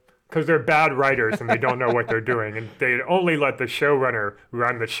because they're bad writers and they don't know what they're doing, and they'd only let the showrunner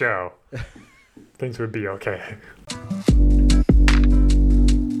run the show, things would be okay.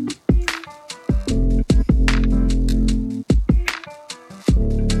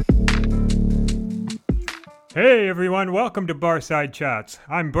 Hey everyone, welcome to Barside Chats.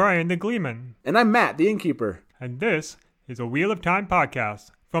 I'm Brian the Gleeman. And I'm Matt, the innkeeper. And this is a Wheel of Time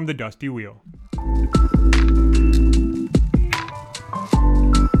podcast from the Dusty Wheel.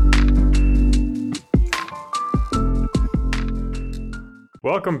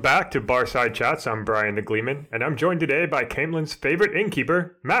 Welcome back to Barside Chats. I'm Brian the Gleeman, and I'm joined today by Caitlin's favorite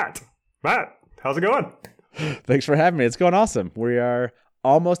innkeeper, Matt. Matt, how's it going? Thanks for having me. It's going awesome. We are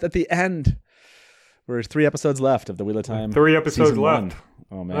almost at the end. There's 3 episodes left of the Wheel of Time. 3 episodes Season 1. left.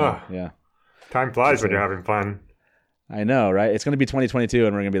 Oh, man. Yeah. Time flies when you're having fun. I know, right? It's going to be 2022,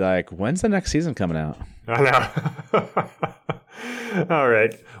 and we're going to be like, when's the next season coming out? I know. All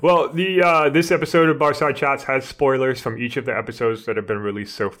right. Well, this episode of Barside Chats has spoilers from each of the episodes that have been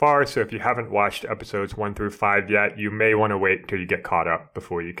released so far. So if you haven't watched episodes 1 through 5 yet, you may want to wait till you get caught up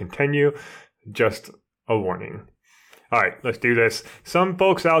before you continue. Just a warning. All right, let's do this. Some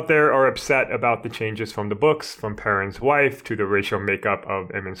folks out there are upset about the changes from the books, from Perrin's wife to the racial makeup of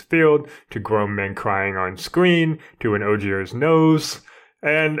Emond's Field, to grown men crying on screen, to an Ogier's nose.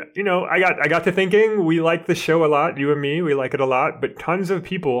 And, you know, I got to thinking, we like the show a lot, you and me, we like it a lot, but tons of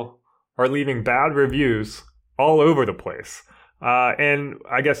people are leaving bad reviews all over the place. And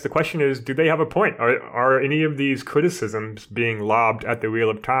I guess the question is, do they have a point? Are any of these criticisms being lobbed at the Wheel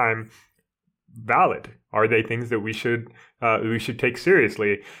of Time valid? Are they things that we should take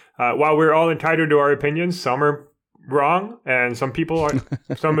seriously? While we're all entitled to our opinions, some are wrong, and some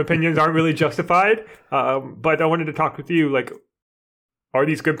opinions aren't really justified. But I wanted to talk with you, like, are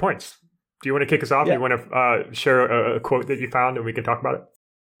these good points? Do you want to kick us off? Yeah. You want to share a quote that you found, and we can talk about it?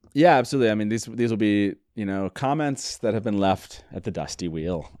 Yeah, absolutely. I mean, these will be, comments that have been left at the Dusty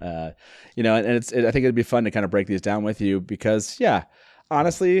Wheel. And I think it'd be fun to kind of break these down with you because,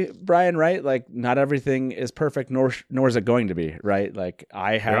 honestly, Brian, right? Like, not everything is perfect, nor is it going to be, right? Like,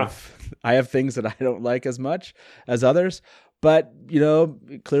 I have things that I don't like as much as others, but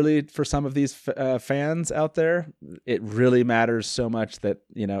clearly for some of these fans out there, it really matters so much that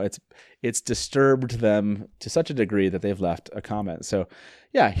it's disturbed them to such a degree that they've left a comment. So,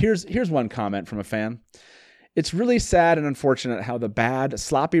 here's one comment from a fan. It's really sad and unfortunate how the bad,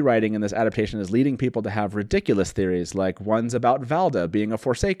 sloppy writing in this adaptation is leading people to have ridiculous theories, like ones about Valda being a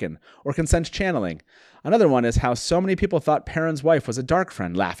Forsaken, or consent channeling. Another one is how so many people thought Perrin's wife was a dark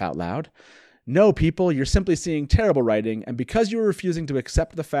friend, laugh out loud. No, people, you're simply seeing terrible writing, and because you are refusing to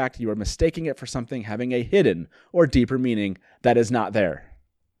accept the fact, you are mistaking it for something having a hidden or deeper meaning that is not there.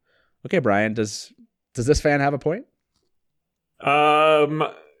 Okay, Brian, does this fan have a point?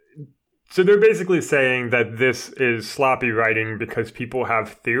 So they're basically saying that this is sloppy writing because people have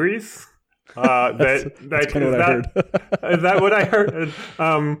theories. That's kind of what I heard. Is that what I heard?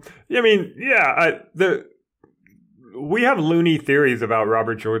 We have loony theories about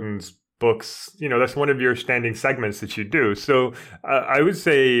Robert Jordan's books. That's one of your standing segments that you do. So I would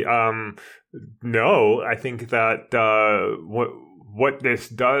say no. I think that what this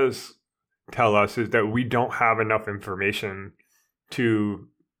does tell us is that we don't have enough information to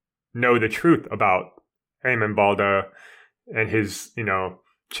know the truth about Eamon Valda and his,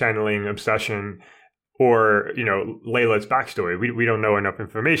 channeling obsession, or, Layla's backstory. We don't know enough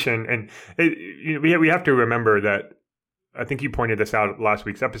information. And we have to remember that, I think you pointed this out last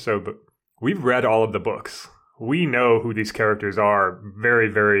week's episode, but we've read all of the books. We know who these characters are very,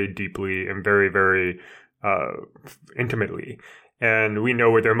 very deeply and very, very intimately. And we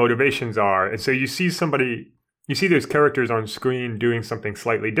know what their motivations are. And so you see those characters on screen doing something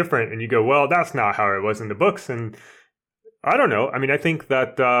slightly different, and you go, well, that's not how it was in the books. And I don't know. I mean, I think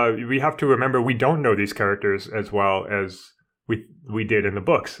that we have to remember we don't know these characters as well as we did in the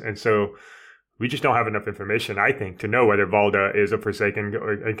books. And so we just don't have enough information, I think, to know whether Valda is a Forsaken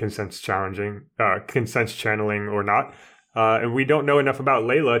or consents channeling or not. And we don't know enough about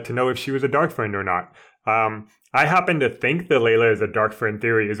Layla to know if she was a Dark Friend or not. I happen to think that Layla is a Dark Friend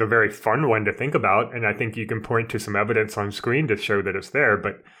theory is a very fun one to think about, and I think you can point to some evidence on screen to show that it's there.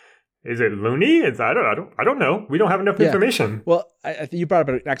 But is it loony? I don't know. We don't have enough information. Well, I think you brought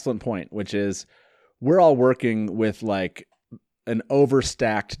up an excellent point, which is we're all working with like an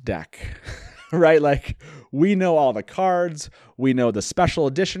overstacked deck. Right? Like, we know all the cards. We know the special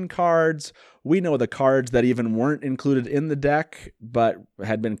edition cards. We know the cards that even weren't included in the deck, but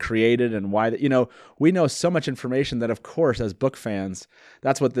had been created and why. We know so much information that, of course, as book fans,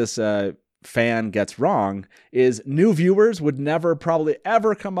 that's what this fan gets wrong is new viewers would never probably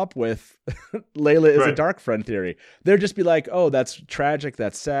ever come up with Layla is a dark friend theory. They'd just be like, oh, that's tragic,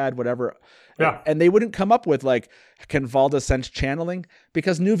 that's sad, whatever. Yeah. And they wouldn't come up with like, can Valda sense channeling?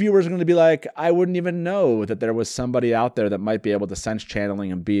 Because new viewers are going to be like, I wouldn't even know that there was somebody out there that might be able to sense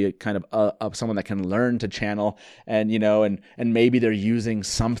channeling and be kind of someone that can learn to channel. And, and maybe they're using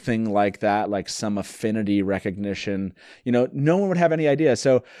something like that, like some affinity recognition. No one would have any idea.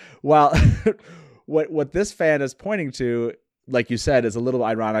 So while what this fan is pointing to, like you said, is a little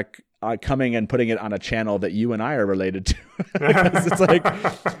ironic, coming and putting it on a channel that you and I are related to. Because it's like,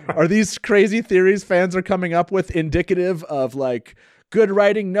 are these crazy theories fans are coming up with indicative of like good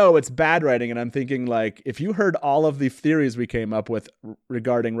writing? No, it's bad writing. And I'm thinking like, if you heard all of the theories we came up with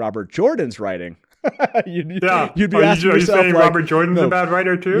regarding Robert Jordan's writing, you'd be asking yourself, saying like, Robert Jordan's a bad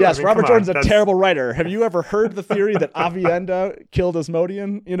writer too? Yes, Robert Jordan's a terrible writer. Have you ever heard the theory that Aviendha killed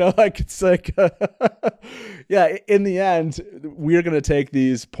Asmodean? It's like, yeah, in the end, we're going to take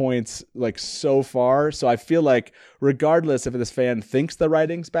these points like so far. So I feel like regardless if this fan thinks the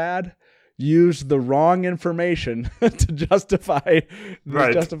writing's bad, use the wrong information to justify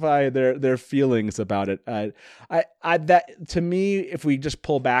their feelings about it. That to me, if we just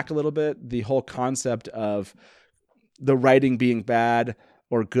pull back a little bit, the whole concept of the writing being bad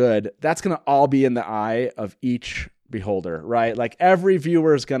or good, that's going to all be in the eye of each beholder, right? Like every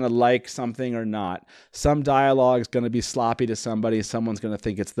viewer is going to like something or not. Some dialogue is going to be sloppy to somebody. Someone's going to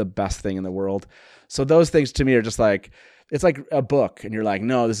think it's the best thing in the world. So those things to me are just like, it's like a book and you're like,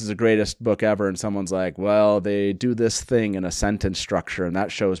 no, this is the greatest book ever. And someone's like, well, they do this thing in a sentence structure and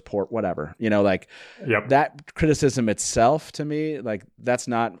that shows poor, whatever, that criticism itself to me, like that's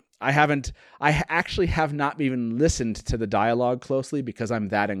not, I actually have not even listened to the dialogue closely because I'm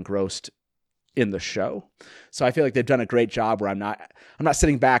that engrossed in the show. So I feel like they've done a great job where I'm not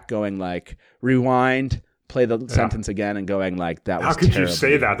sitting back going like rewind, play the sentence again and going like that was how could terrible. You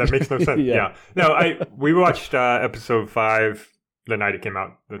say that makes no sense. Yeah. No, we watched episode 5 the night it came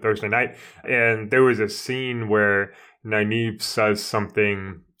out, the Thursday night, and there was a scene where Nynaeve says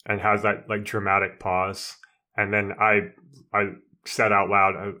something and has that like dramatic pause, and then I said out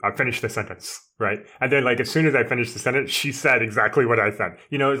loud, I finished the sentence, right? And then like as soon as I finished the sentence, she said exactly what I said.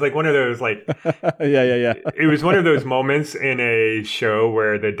 It was like one of those like yeah. It was one of those moments in a show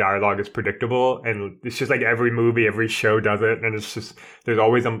where the dialogue is predictable, and it's just like every movie, every show does it, and it's just there's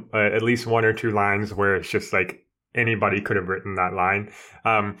always at least one or two lines where it's just like anybody could have written that line.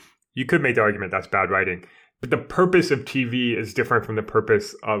 You could make the argument that's bad writing, but the purpose of TV is different from the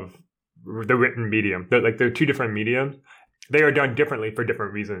purpose of the written medium. They're two different mediums. They are done differently for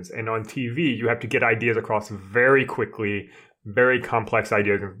different reasons. And on TV, you have to get ideas across very quickly, very complex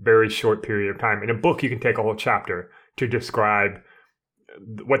ideas in a very short period of time. In a book, you can take a whole chapter to describe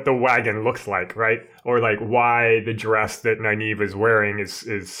what the wagon looks like, right? Or like why the dress that Nynaeve is wearing is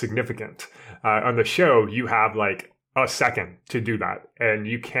significant. On the show, you have like a second to do that. And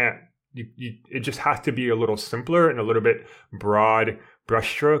you can't, it just has to be a little simpler and a little bit broad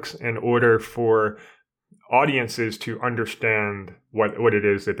brushstrokes in order for audiences to understand what it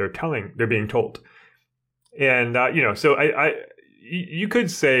is that they're being told. And, so you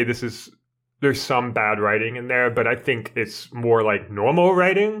could say there's some bad writing in there, but I think it's more like normal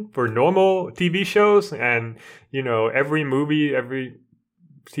writing for normal TV shows. And, every movie, every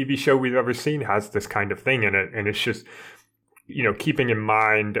TV show we've ever seen has this kind of thing in it. And it's just, keeping in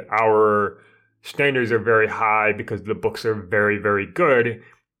mind our standards are very high because the books are very, very good.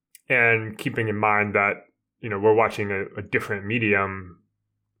 And keeping in mind that, we're watching a different medium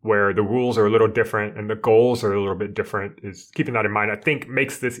where the rules are a little different and the goals are a little bit different, is keeping that in mind, I think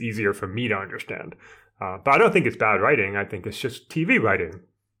makes this easier for me to understand. But I don't think it's bad writing. I think it's just TV writing.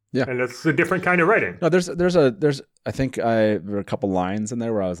 Yeah. And it's a different kind of writing. No, I think there were a couple lines in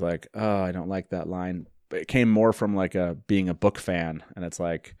there where I was like, oh, I don't like that line. But it came more from like being a book fan. And it's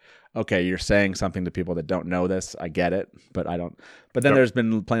like, okay, you're saying something to people that don't know this. I get it, but I don't. But then there's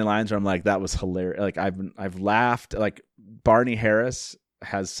been plenty of lines where I'm like, that was hilarious. Like I've laughed. Like Barney Harris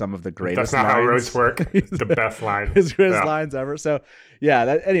has some of the greatest. That's not lines. how roads work. It's the best line. His greatest lines ever. So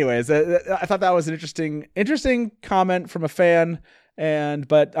yeah. Anyways, I thought that was an interesting comment from a fan.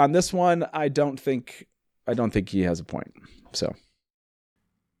 But on this one, I don't think he has a point. So.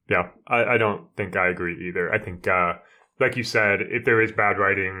 Yeah, I don't think I agree either. I think, like you said, if there is bad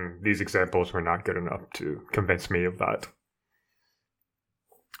writing, these examples were not good enough to convince me of that.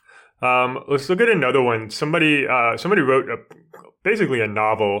 Let's look at another one. Somebody wrote basically a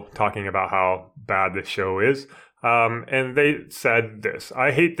novel talking about how bad this show is. And they said this: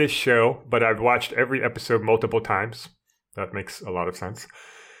 I hate this show, but I've watched every episode multiple times. That makes a lot of sense.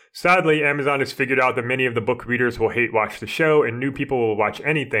 Sadly, Amazon has figured out that many of the book readers will hate watch the show, and new people will watch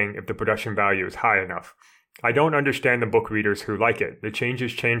anything if the production value is high enough. I don't understand the book readers who like it. The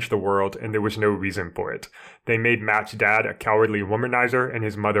changes changed the world, and there was no reason for it. They made Matt's dad a cowardly womanizer and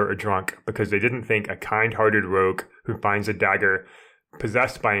his mother a drunk because they didn't think a kind-hearted rogue who finds a dagger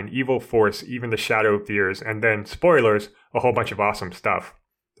possessed by an evil force even the shadow fears, and then, spoilers, a whole bunch of awesome stuff.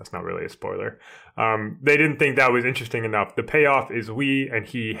 That's not really a spoiler. They didn't think that was interesting enough. The payoff is we and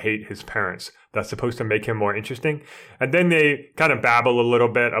he hate his parents. That's supposed to make him more interesting. And then they kind of babble a little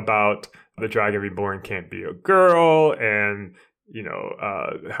bit about the Dragon Reborn can't be a girl, and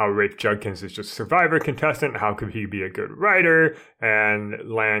how Rafe Judkins is just a Survivor contestant. How could he be a good writer? And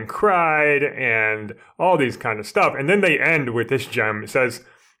Lan cried, and all these kind of stuff. And then they end with this gem. It says,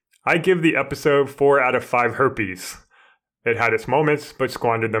 I give the episode 4 out of 5 herpes. It had its moments, but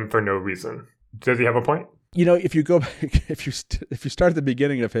squandered them for no reason. Does he have a point? If you go back, if you start at the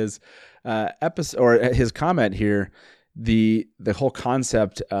beginning of his episode or his comment here, the whole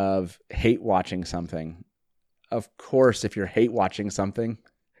concept of hate watching something. Of course, if you're hate watching something,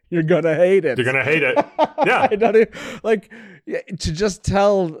 you're gonna hate it. You're gonna hate it. Yeah. To just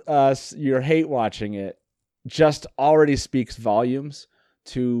tell us you're hate watching it just already speaks volumes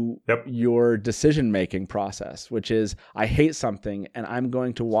to your decision-making process, which is I hate something and I'm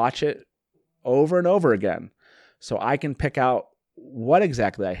going to watch it over and over again so I can pick out what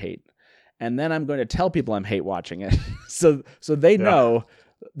exactly I hate. And then I'm going to tell people I'm hate watching it. so they know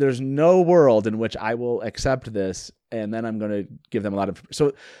there's no world in which I will accept this. And then I'm going to give them a lot of...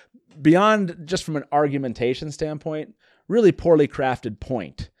 So beyond just from an argumentation standpoint, really poorly crafted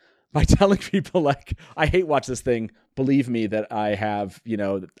point by telling people like, I hate watch this thing. Believe me that I have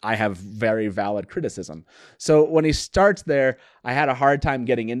very valid criticism. So when he starts there, I had a hard time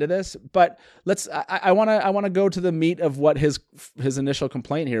getting into this, but I want to go to the meat of what his initial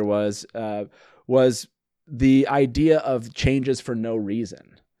complaint here was the idea of changes for no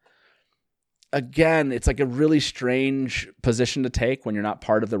reason. Again, it's like a really strange position to take when you're not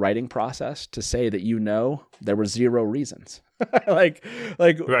part of the writing process to say that there were 0 reasons. like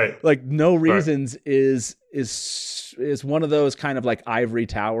no reasons is one of those kind of like ivory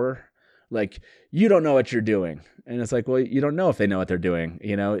tower. Like you don't know what you're doing. And it's like, well, you don't know if they know what they're doing.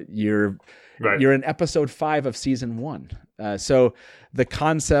 You're in episode 5 of season 1. So the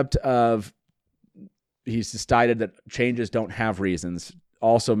concept of he's decided that changes don't have reasons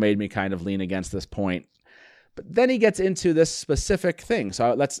also made me kind of lean against this point. But then he gets into this specific thing.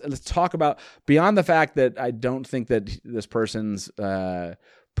 So let's talk about, beyond the fact that I don't think that this person's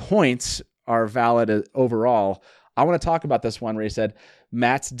points are valid overall, I want to talk about this one where he said,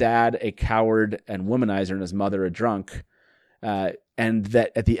 Matt's dad a coward and womanizer and his mother a drunk. And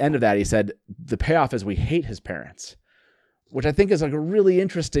that at the end of that, he said, the payoff is we hate his parents, which I think is like a really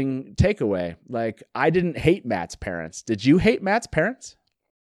interesting takeaway. Like, I didn't hate Matt's parents. Did you hate Matt's parents?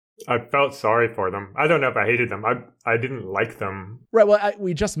 I felt sorry for them. I don't know if I hated them. I didn't like them. Right. Well,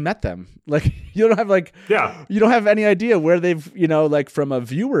 we just met them. Like, you don't have you don't have any idea where they've, from a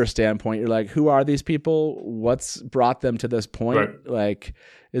viewer standpoint, you're like, who are these people? What's brought them to this point? Right. Like,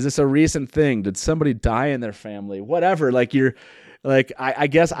 is this a recent thing? Did somebody die in their family? Whatever. Like I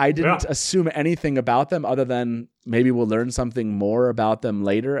guess I didn't assume anything about them other than maybe we'll learn something more about them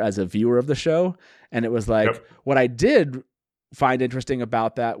later as a viewer of the show. And it was like, what I did find interesting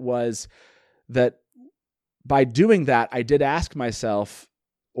about that was that by doing that, I did ask myself,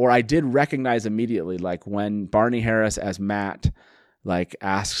 or I did recognize immediately, like when Barney Harris as Matt, like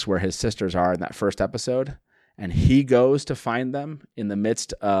asks where his sisters are in that first episode, and he goes to find them in the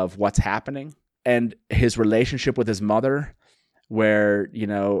midst of what's happening, and his relationship with his mother, where,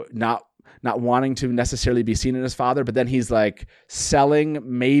 not wanting to necessarily be seen in his father, but then he's like selling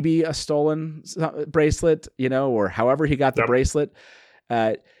maybe a stolen bracelet, or however he got the bracelet.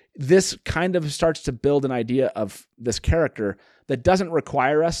 This kind of starts to build an idea of this character that doesn't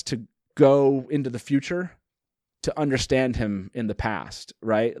require us to go into the future to understand him in the past,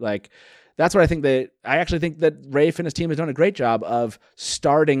 right? Like, that's what I actually think that Rafe and his team has done a great job of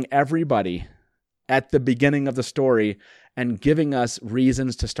starting everybody at the beginning of the story and giving us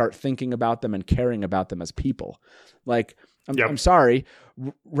reasons to start thinking about them and caring about them as people. Like, I'm sorry,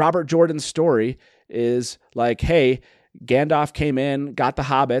 Robert Jordan's story is like, hey, Gandalf came in, got the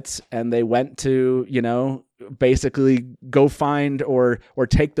hobbits, and they went to, basically go find or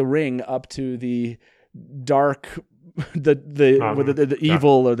take the ring up to the dark, the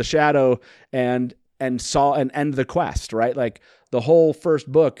evil or the shadow and saw and end the quest, right? Like, the whole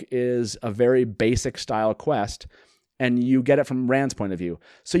first book is a very basic style quest. and you get it from Rand's point of view.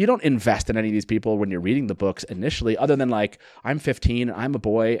 So you don't invest in any of these people when you're reading the books initially, other than like, I'm 15, I'm a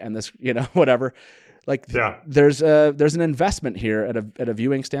boy, and this, whatever. Like there's an investment here at a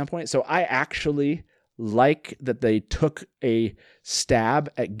viewing standpoint. So I actually like that they took a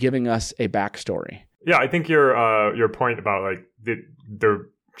stab at giving us a backstory. Yeah, I think your point about like the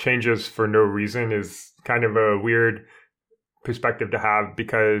changes for no reason is kind of a weird perspective to have,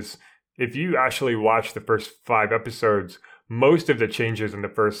 because if you actually watch the first 5 episodes, most of the changes in the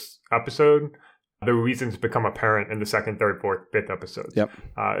first episode, the reasons become apparent in the second, third, fourth, fifth episodes. Yep.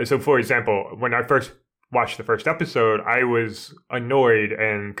 So, for example, when I first watched the first episode, I was annoyed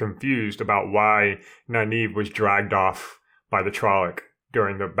and confused about why Nynaeve was dragged off by the Trolloc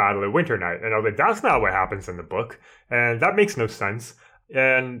during the Battle of Winter Night. And I was like, that's not what happens in the book. And that makes no sense.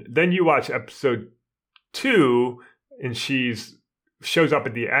 And then you watch episode 2, and shows up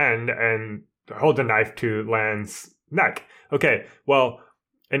at the end and holds a knife to Lan's neck. Okay, well,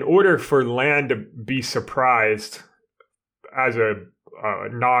 in order for Lan to be surprised as a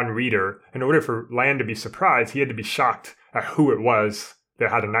non-reader, in order for Lan to be surprised, he had to be shocked at who it was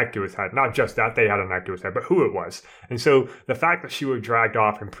that had a knife to his head. Not just that they had a knife to his head, but who it was. And so the fact that she was dragged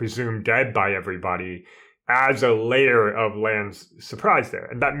off and presumed dead by everybody adds a layer of Lan's surprise there.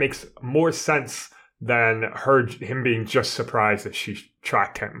 And that makes more sense than him being just surprised that she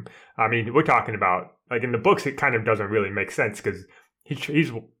tracked him. I mean, we're talking about, like in the books, it kind of doesn't really make sense because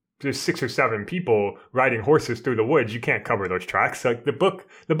there's 6 or 7 people riding horses through the woods. You can't cover those tracks. Like the book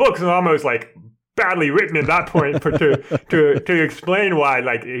is almost like badly written at that point to explain why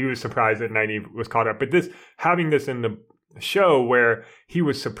like he was surprised that Nynaeve was caught up. But having this in the show where he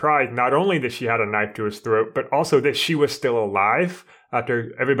was surprised not only that she had a knife to his throat, but also that she was still alive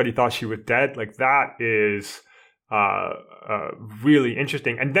after everybody thought she was dead. Like that is really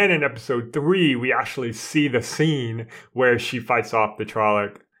interesting. And then in episode 3, we actually see the scene where she fights off the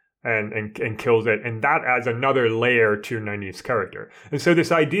Trolloc and kills it. And that adds another layer to Nynaeve's character. And so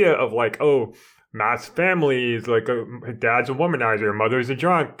this idea of like, oh, Matt's family is like his dad's a womanizer, mother's a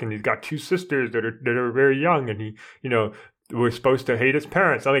drunk, and he's got 2 sisters that are very young, and he, we're supposed to hate his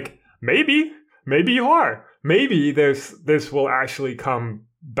parents. I'm like, maybe you are. Maybe this will actually come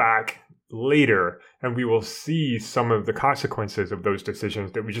back later, and we will see some of the consequences of those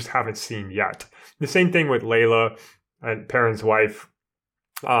decisions that we just haven't seen yet. The same thing with Layla and Perrin's wife.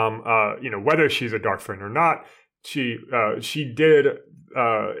 Whether she's a Darkfriend or not, he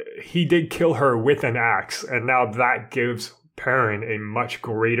did kill her with an axe, and now that gives Perrin a much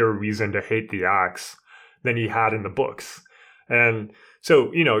greater reason to hate the axe than he had in the books. And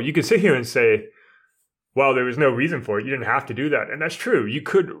so, you can sit here and say, well, there was no reason for it. You didn't have to do that. And that's true.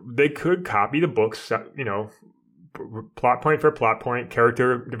 They could copy the books, plot point for plot point,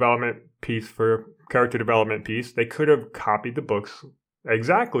 character development piece for character development piece. They could have copied the books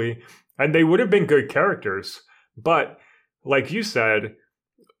exactly, and they would have been good characters. But like you said,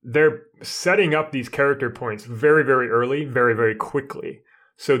 they're setting up these character points very, very early, very, very quickly,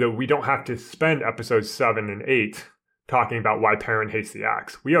 so that we don't have to spend episodes 7 and 8 talking about why Perrin hates the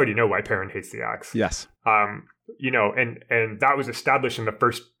axe. We already know why Perrin hates the axe. Yes. And that was established in the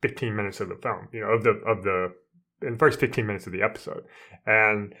first 15 minutes of the film, in the first 15 minutes of the episode.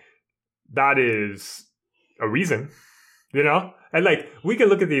 And that is a reason, And like, we can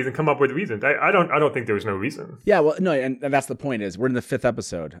look at these and come up with reasons. I don't think there was no reason. Yeah, well, no, and that's the point is we're in the 5th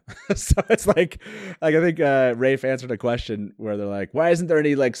episode. So it's like I think Rafe answered a question where they're like, why isn't there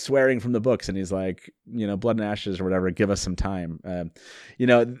any like swearing from the books? And he's like, blood and ashes or whatever, give us some time.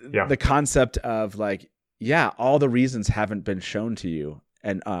 The concept of like, all the reasons haven't been shown to you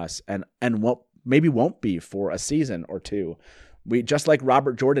and us and what maybe won't be for a season or 2. We just like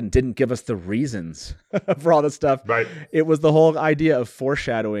Robert Jordan didn't give us the reasons for all this stuff. Right. It was the whole idea of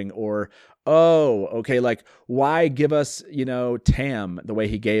foreshadowing or, like why give us, Tam the way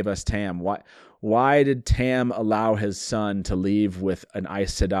he gave us Tam? Why did Tam allow his son to leave with an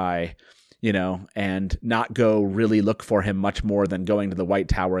Aes Sedai, and not go really look for him much more than going to the White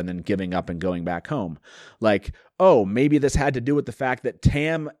Tower and then giving up and going back home? Like, maybe this had to do with the fact that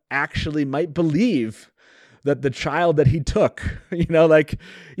Tam actually might believe that the child that he took, in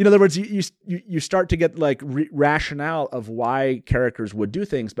other words, you start to get like rationale of why characters would do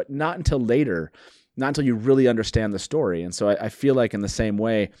things, but not until later, not until you really understand the story. And so I feel like in the same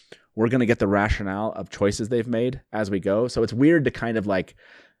way, we're going to get the rationale of choices they've made as we go. So it's weird to kind of like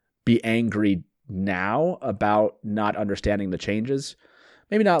be angry now about not understanding the changes.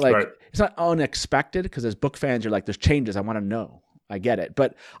 Maybe not like, It's not unexpected because as book fans, you're like, there's changes. I want to know. I get it.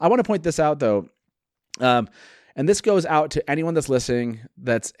 But I want to point this out though. And this goes out to anyone that's listening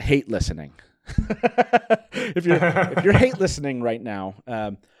that's hate listening. if you're hate listening right now,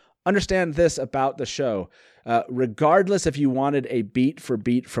 understand this about the show. Regardless if you wanted a beat for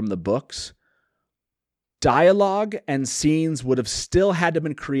beat from the books, dialogue and scenes would have still had to have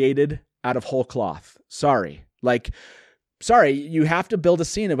been created out of whole cloth. Sorry, you have to build a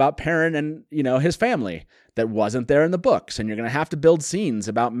scene about Perrin and, his family that wasn't there in the books. And you're going to have to build scenes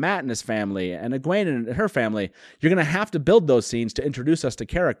about Matt and his family and Egwene and her family. You're going to have to build those scenes to introduce us to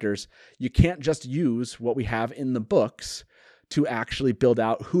characters. You can't just use what we have in the books to actually build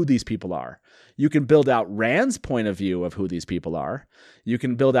out who these people are. You can build out Rand's point of view of who these people are. You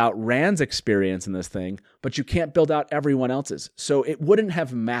can build out Rand's experience in this thing, but you can't build out everyone else's. So it wouldn't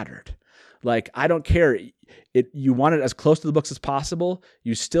have mattered. Like, I don't care. You want it as close to the books as possible.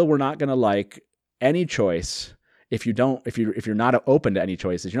 You still were not going to like any choice if you're not open to any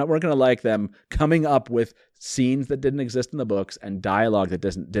choices. We're going to like them coming up with scenes that didn't exist in the books and dialogue that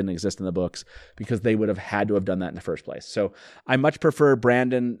didn't exist in the books, because they would have had to have done that in the first place. So I much prefer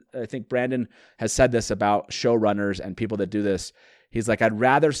Brandon. I think Brandon has said this about showrunners and people that do this. He's like, I'd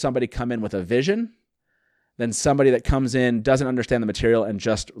rather somebody come in with a vision than somebody that comes in, doesn't understand the material, and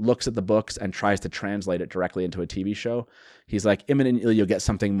just looks at the books and tries to translate it directly into a TV show. He's like, imminently you'll get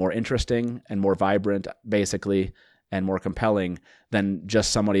something more interesting and more vibrant, basically, and more compelling than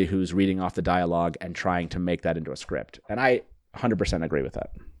just somebody who's reading off the dialogue and trying to make that into a script. And I 100% agree with that.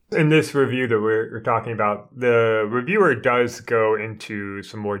 In this review that we're talking about, the reviewer does go into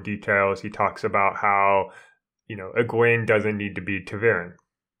some more details. He talks about how, Egwene doesn't need to be ta'veren.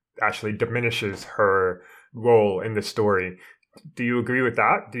 Actually diminishes her role in the story. Do you agree with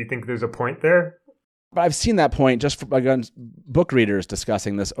that? Do you think there's a point there? But I've seen that point just from, again, book readers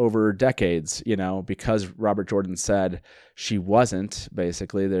discussing this over decades, because Robert Jordan said she wasn't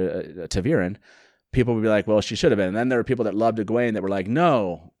basically the ta'veren. People would be like, well, she should have been. And then there were people that loved Egwene that were like,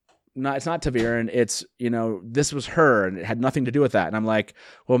 no, it's not ta'veren. It's, this was her and it had nothing to do with that. And I'm like,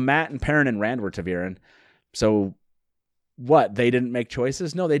 well, Matt and Perrin and Rand were ta'veren. So what? They didn't make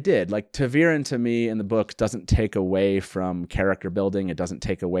choices? No, they did. Like, ta'veren to me in the book doesn't take away from character building. It doesn't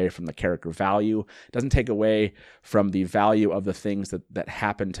take away from the character value. It doesn't take away from the value of the things that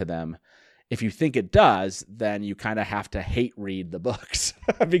happen to them. If you think it does, then you kind of have to hate read the books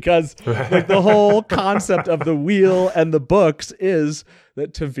because like the whole concept of the wheel and the books is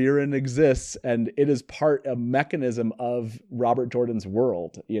that ta'veren exists and it is a mechanism of Robert Jordan's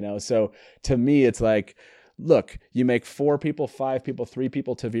world, So to me, it's like, look, you make 4 people, 5 people, 3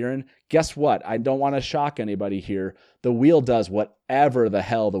 people ta'veren. Guess what? I don't want to shock anybody here. The wheel does whatever the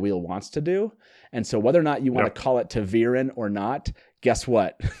hell the wheel wants to do. And so whether or not you want to call it ta'veren or not, guess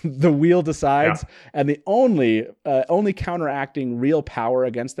what? The wheel decides. Yeah. And the only counteracting real power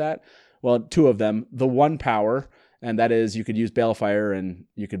against that, well, 2 of them, the one power, and that is you could use Balefire and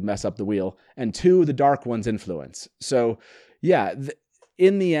you could mess up the wheel. And 2, the Dark One's influence. So yeah,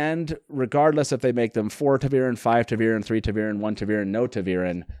 in the end, regardless if they make them 4 ta'veren, 5 ta'veren, 3 ta'veren, 1 ta'veren, no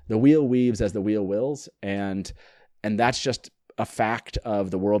ta'veren, the wheel weaves as the wheel wills, and that's just a fact of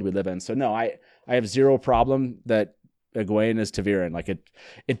the world we live in. So no, I have zero problem that Egwene is ta'veren. Like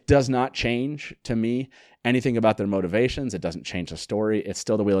it does not change to me anything about their motivations. It doesn't change the story. It's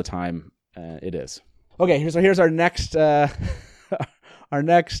still the Wheel of Time. It is. Okay, here's our next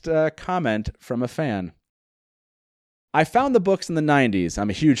comment from a fan. I found the books in the 90s. I'm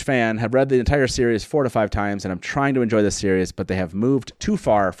a huge fan, have read the entire series 4 to 5 times, and I'm trying to enjoy this series, but they have moved too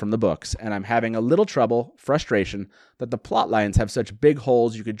far from the books, and I'm having a little frustration that the plot lines have such big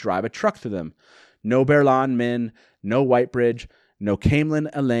holes you could drive a truck through them. No Baerlon Min, no Whitebridge, no Caemlyn,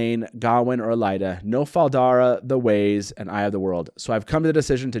 Elaine, Gawain, or Elaida, no Faldara, The Ways, and Eye of the World. So I've come to the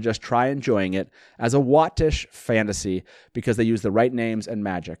decision to just try enjoying it as a Wattish fantasy because they use the right names and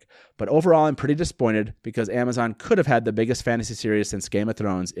magic. But overall, I'm pretty disappointed because Amazon could have had the biggest fantasy series since Game of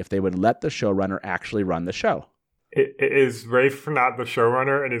Thrones if they would let the showrunner actually run the show. Is Rafe not the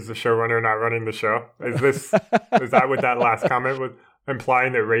showrunner, and is the showrunner not running the show? Is that what that last comment was?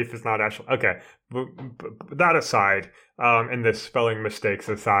 Implying that Rafe is not actually... Okay, but that aside, and the spelling mistakes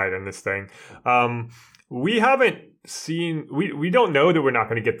aside in this thing, we haven't seen... We don't know that we're not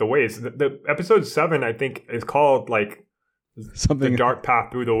going to get the Ways. The episode 7, I think, is called, like, something... The Dark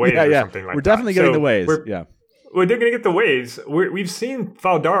Path Through the Ways or something like that. We're definitely getting the Ways, yeah. We're going to get the Ways. We've seen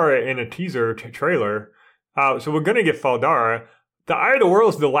Faldara in a teaser trailer, so we're going to get Faldara. The Eye of the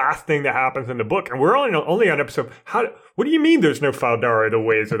World is the last thing that happens in the book, and we're only on episode... What do you mean there's no Faldara, the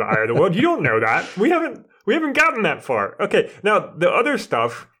Ways, or the Eye of the World? You don't know that. We haven't gotten that far. Okay, now, the other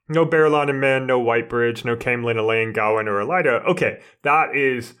stuff, no Baerlon and Min, no Whitebridge, no Caemlyn, Elaine, Gawain, or Elaida. Okay, that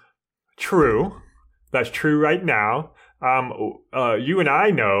is true. That's true right now. You and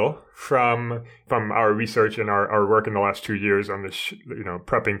I know from our research and our work in the last 2 years on this,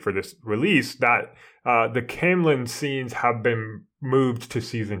 prepping for this release, that the Caemlyn scenes have been moved to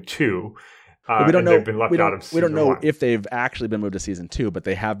season 2. But we don't know. They've been left out of season we don't know 1. if they've actually been moved to season 2, but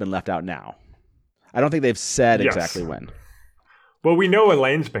they have been left out now. I don't think they've said exactly when. Well, we know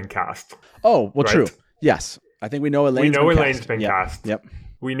Elaine's been cast. Oh, well, right? true. Yes, I think we know Elaine's been cast. Yep.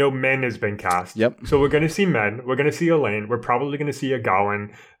 We know Men has been cast. Yep. So we're going to see Men. We're going to see Elaine. We're probably going to see a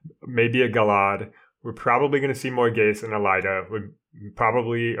Gawain, maybe a Galad. We're probably going to see Morghese and Elaida. We're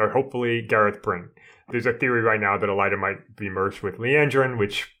probably, or hopefully, Gareth Bryn. There's a theory right now that Elaida might be merged with Leandrin,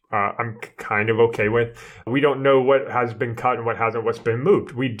 which I'm kind of okay with. We don't know what has been cut and what hasn't, what's been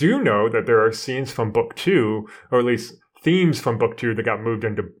moved. We do know that there are scenes from book 2, or at least themes from book 2 that got moved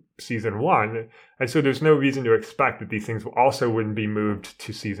into season 1. And so there's no reason to expect that these things also wouldn't be moved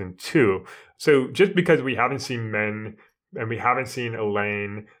to season 2. So just because we haven't seen Men and we haven't seen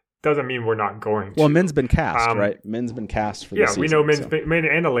Elaine doesn't mean we're not going to. Well, Men's been cast, right? Men's been cast for the season. Yeah, we know Men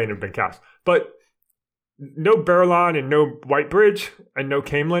and Elaine have been cast. But no Baerlon and no Whitebridge and no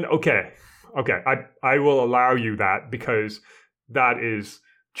Caemlyn. Okay. I will allow you that because that is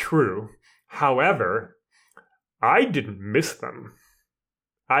true. However, I didn't miss them.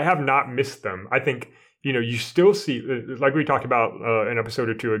 I have not missed them. I think, you still see, like we talked about an episode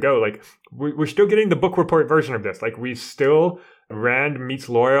or 2 ago, like we're still getting the book report version of this. Like Rand meets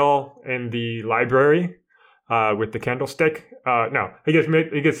Loial in the library with the candlestick. No, he gets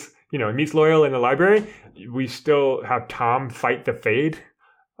meets Loial in the library. We still have Tom fight the Fade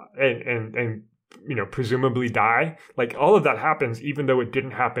and presumably die. Like all of that happens, even though it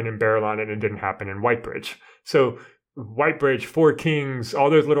didn't happen in Baerlon and it didn't happen in Whitebridge. So Whitebridge, Four Kings, all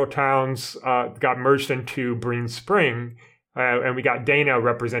those little towns got merged into Breen Spring, and we got Dana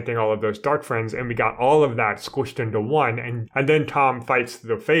representing all of those Dark Friends, and we got all of that squished into one, and then Tom fights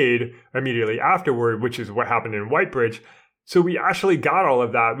the Fade immediately afterward, which is what happened in Whitebridge. So we actually got all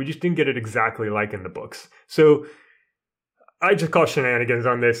of that. We just didn't get it exactly like in the books. So I just call shenanigans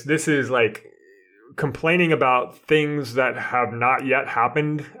on this. This is like complaining about things that have not yet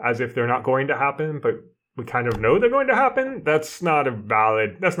happened as if they're not going to happen, but we kind of know they're going to happen. That's not a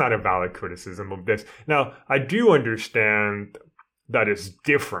valid criticism of this. Now, I do understand that it's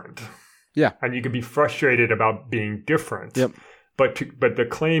different. Yeah. And you can be frustrated about being different. Yep. But the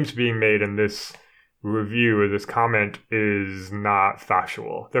claims being made in this review or this comment is not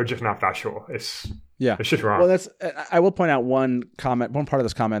factual. They're just not factual. It's just wrong. Well, I will point out one part of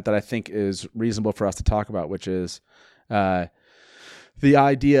this comment that I think is reasonable for us to talk about, which is the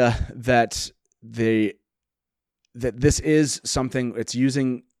idea that that this is something it's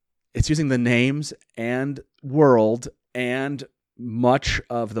using the names and world and much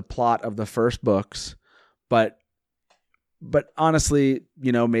of the plot of the first books, but honestly,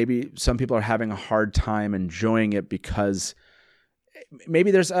 maybe some people are having a hard time enjoying it because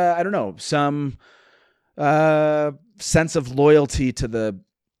maybe there's I don't know, some sense of loyalty to the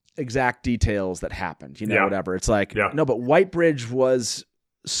exact details that happened, whatever. It's like, no, but Whitebridge was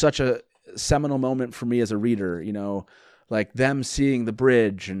such a seminal moment for me as a reader, like them seeing the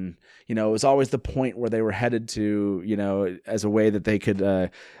bridge, and it was always the point where they were headed to, as a way that they could I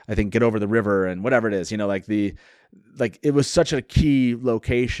think get over the river and whatever it is, like it was such a key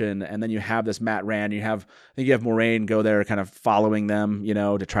location. And then you have this Mat Rand, I think you have Moiraine go there kind of following them,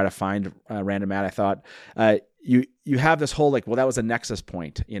 to try to find Rand and Mat. I thought you have this whole like, well, that was a nexus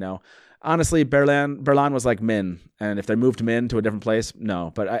point, Honestly, Baerlon was like Min, and if they moved Min to a different place,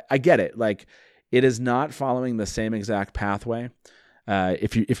 no. But I get it. Like, it is not following the same exact pathway.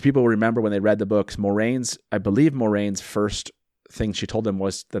 If people remember when they read the books, I believe Moraine's first thing she told them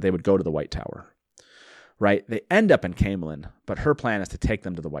was that they would go to the White Tower. Right? They end up in Caemlyn, but her plan is to take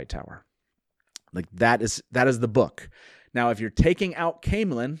them to the White Tower. Like that is the book. Now, if you're taking out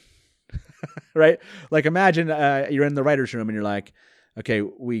Caemlyn, right? Like imagine you're in the writer's room and you're like, okay,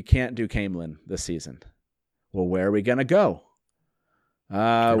 we can't do Caemlyn this season. Well, where are we going to go?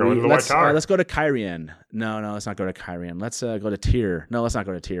 Let's go to Cairhien. No, let's not go to Cairhien. Let's go to Tyr. No, let's not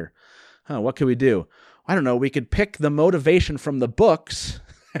go to Tyr. What could we do? I don't know. We could pick the motivation from the books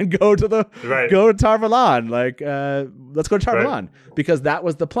and go to Tar Valon. Like, let's go to Tar Valon because that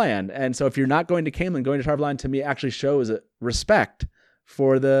was the plan. And so if you're not going to Caemlyn, going to Tar Valon to me actually shows respect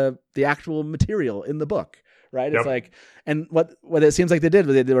for the actual material in the book. Right. Yep. It's like, and what it seems like they did,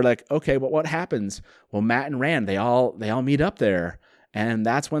 they were like, okay, but what happens? Well, Mat and Rand, they all meet up there, And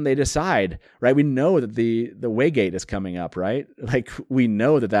that's when they decide, right? We know that the Waygate is coming up, right? Like we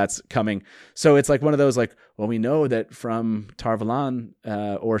know that that's coming. So it's like one of those like, well, we know that from Tar-Valon,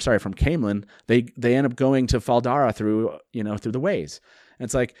 from Caemlyn, they end up going to Fal Dara through the ways. And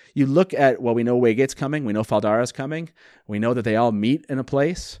it's like you look at, well, we know Waygate's coming, we know Fal Dara's coming, we know that they all meet in a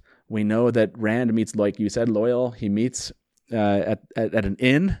place. We know that Rand meets, like you said, Loial. He meets at an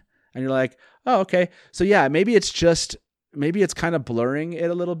inn, and you're like, oh, okay. So yeah, maybe it's kind of blurring it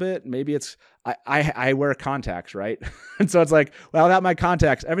a little bit. Maybe it's I wear contacts, right? And so it's like, well, without my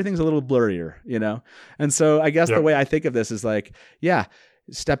contacts, everything's a little blurrier, And so I guess the way I think of this is like, yeah,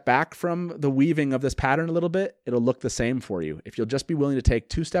 step back from the weaving of this pattern a little bit. It'll look the same for you. If you'll just be willing to take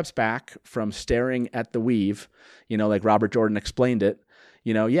 2 steps back from staring at the weave, like Robert Jordan explained it,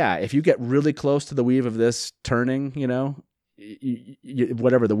 if you get really close to the weave of this turning,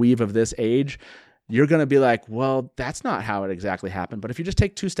 whatever the weave of this age, you're going to be like, well, that's not how it exactly happened. But if you just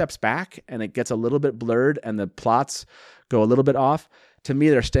take 2 steps back and it gets a little bit blurred and the plots go a little bit off, to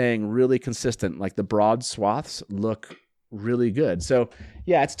me, they're staying really consistent. Like the broad swaths look really good. So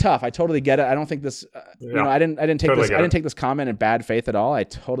yeah, it's tough. I totally get it. I don't think this, I didn't take this comment in bad faith at all. I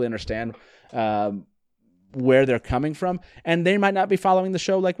totally understand, where they're coming from, and they might not be following the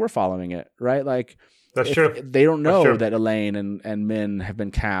show like we're following it, right? Like that's true. They don't know that Elaine and Min have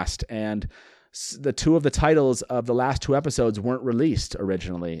been cast, and the 2 of the titles of the last 2 episodes weren't released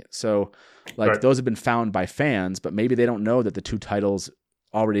originally. So those have been found by fans, but maybe they don't know that the 2 titles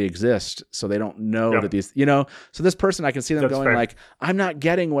already exist. So they don't know that these, so this person, I can see them going fair. Like, I'm not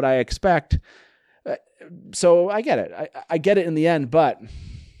getting what I expect. So I get it. I get it in the end, but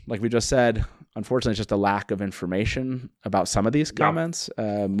like we just said, unfortunately, it's just a lack of information about some of these comments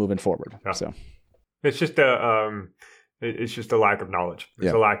moving forward. Yeah. So it's just a lack of knowledge.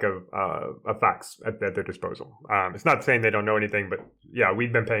 It's a lack of facts at their disposal. It's not saying they don't know anything, but yeah,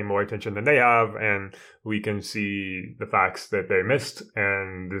 we've been paying more attention than they have, and we can see the facts that they missed,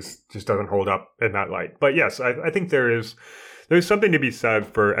 and this just doesn't hold up in that light. But yes, I think there's something to be said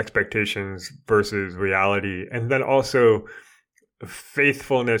for expectations versus reality, and then also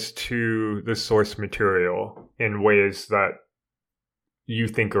faithfulness to the source material in ways that you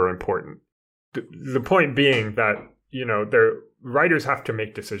think are important. The point being that, their writers have to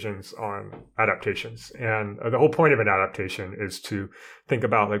make decisions on adaptations. And the whole point of an adaptation is to think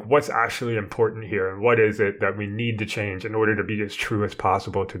about like what's actually important here and what is it that we need to change in order to be as true as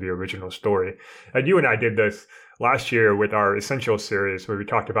possible to the original story. And you and I did this last year with our Essential series where we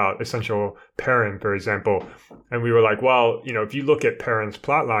talked about Essential Perrin, for example. And we were like, well, if you look at Perrin's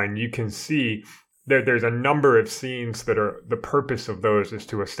plotline, you can see there's a number of scenes that are the purpose of those is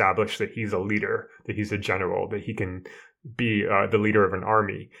to establish that he's a leader, that he's a general, that he can be the leader of an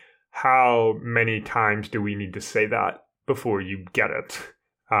army. How many times do we need to say that before you get it?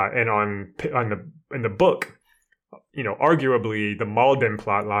 And in the book, arguably the Malden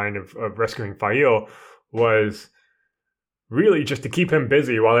plotline of rescuing Faile was really just to keep him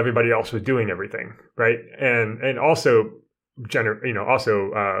busy while everybody else was doing everything, right? And also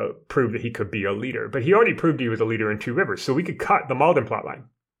prove that he could be a leader. But he already proved he was a leader in Two Rivers, so we could cut the Malden plotline,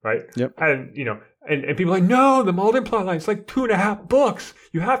 right? Yep. And and people are like, no, the Malden plotline is like 2.5 books.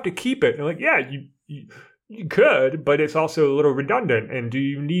 You have to keep it. And like, yeah, you could, but it's also a little redundant. And do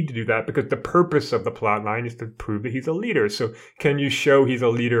you need to do that? Because the purpose of the plot line is to prove that he's a leader. So can you show he's a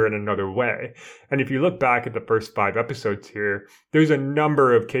leader in another way? And if you look back at the first 5 episodes here, there's a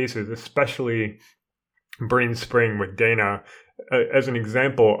number of cases, especially Brain Spring with Dana, as an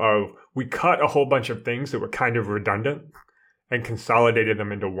example of we cut a whole bunch of things that were kind of redundant and consolidated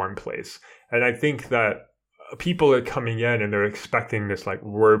them into one place. And I think that people are coming in and they're expecting this like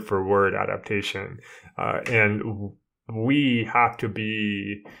word for word adaptation. And we have to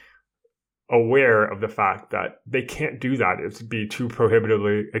be aware of the fact that they can't do that. It'd be too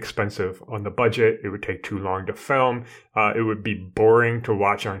prohibitively expensive on the budget. It would take too long to film. It would be boring to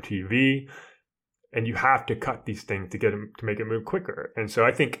watch on TV. And you have to cut these things to get them to make it move quicker. And so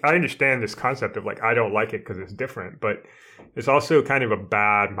I think I understand this concept of like, I don't like it because it's different, but it's also kind of a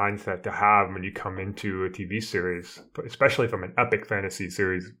bad mindset to have when you come into a TV series, especially from an epic fantasy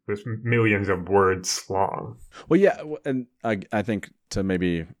series with millions of words long. Well, yeah. And I think to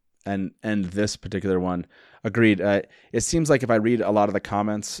maybe end this particular one, agreed. It seems like if I read a lot of the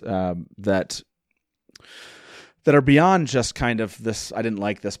comments that are beyond just kind of this, I didn't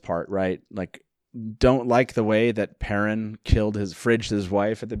like this part, right? Like, don't like the way that Perrin fridged his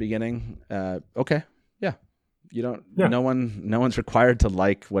wife at the beginning. Okay. Yeah. You don't, no one's required to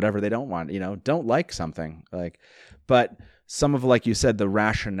like whatever they don't want, don't like something but some of, like you said, the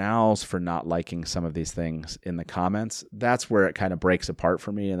rationales for not liking some of these things in the comments, that's where it kind of breaks apart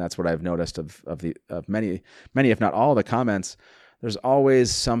for me. And that's what I've noticed of many, if not all, the comments. There's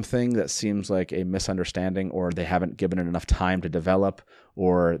always something that seems like a misunderstanding, or they haven't given it enough time to develop,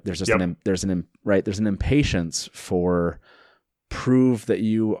 or there's just there's an impatience for prove that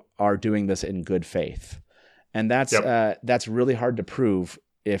you are doing this in good faith. And that's really hard to prove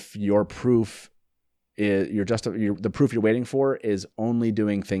if your proof is the proof you're waiting for is only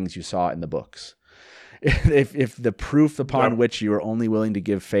doing things you saw in the books. If the proof upon which you are only willing to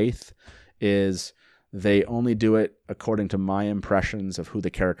give faith is they only do it according to my impressions of who the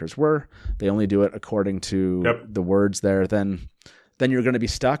characters were, they only do it according to the words there, then you're going to be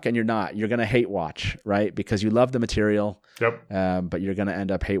stuck, and you're going to hate watch, right? Because you love the material, but you're going to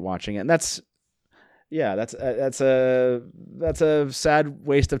end up hate watching it. And that's a sad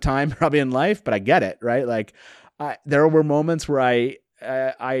waste of time probably in life, but I get it, right? Like there were moments where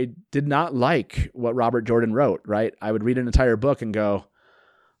I did not like what Robert Jordan wrote, right? I would read an entire book and go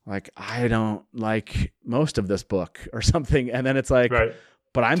like, I don't like most of this book or something. And then it's like,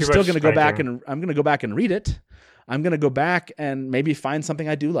 but I'm still going to go back and I'm going to go back and read it. I'm going to go back and maybe find something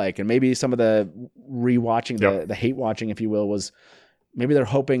I do like. And maybe some of the rewatching, the hate watching, if you will, was maybe they're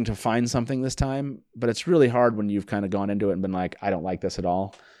hoping to find something this time, but it's really hard when you've kind of gone into it and been like, I don't like this at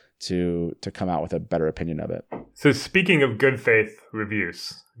all, to come out with a better opinion of it. So speaking of good faith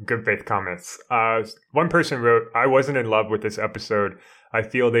reviews, good faith comments, one person wrote, I wasn't in love with this episode. I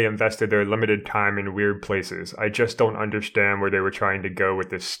feel they invested their limited time in weird places. I just don't understand where they were trying to go with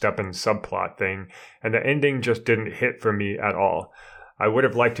this Stepan subplot thing, and the ending just didn't hit for me at all. I would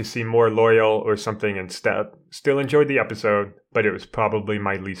have liked to see more Loial or something instead. Still enjoyed the episode, but it was probably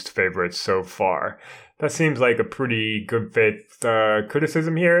my least favorite so far. That seems like a pretty good faith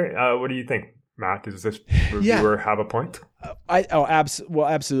criticism here. What do you think, Matt? Does this reviewer have a point?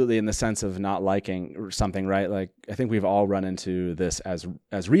 Absolutely, in the sense of not liking something, right? Like, I think we've all run into this as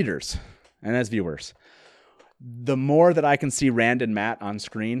readers and as viewers. The more that I can see Rand and Matt on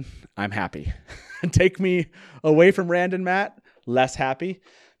screen, I'm happy. Take me away from Rand and Matt, less happy.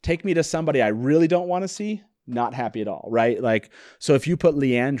 Take me to somebody I really don't want to see, not happy at all, right? Like, so if you put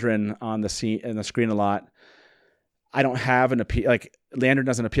Liandrin on the screen a lot, I don't have an appeal. Like, Liandrin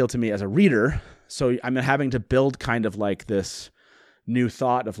doesn't appeal to me as a reader, so I'm having to build kind of like this new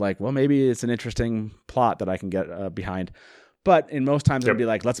thought of like, well, maybe it's an interesting plot that I can get behind. But in most times, it'd be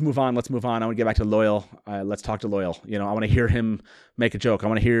like, let's move on. I want to get back to Loial. Let's talk to Loial. I want to hear him make a joke. I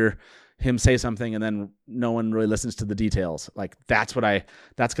want to hear him say something, and then no one really listens to the details. Like, that's going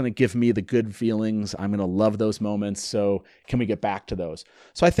to give me the good feelings. I'm going to love those moments. So can we get back to those?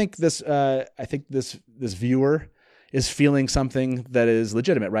 So I think this viewer is feeling something that is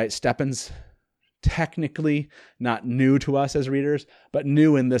legitimate, right? Stepan's technically not new to us as readers, but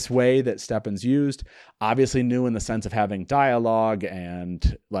new in this way that Stepan's used. Obviously new in the sense of having dialogue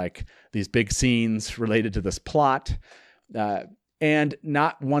and like these big scenes related to this plot. And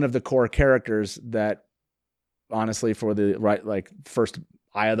not one of the core characters that, honestly, for the first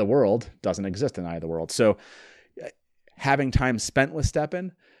Eye of the World doesn't exist in Eye of the World. So having time spent with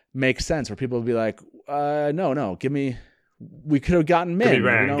Stepan makes sense, where people will be like, no, we could have gotten Min. Give me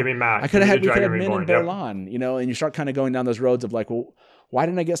Rand, give me Matt. We could have Min and Berlan, and you start kind of going down those roads of like, well, why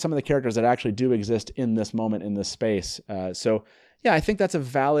didn't I get some of the characters that actually do exist in this moment, in this space? So I think that's a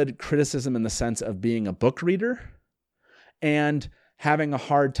valid criticism in the sense of being a book reader and having a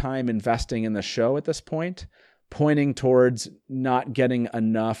hard time investing in the show at this point, pointing towards not getting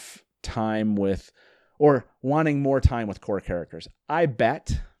enough time with, or wanting more time with core characters. I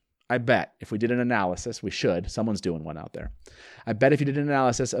bet if we did an analysis, we should, someone's doing one out there. I bet if you did an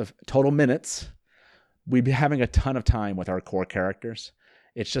analysis of total minutes, we'd be having a ton of time with our core characters.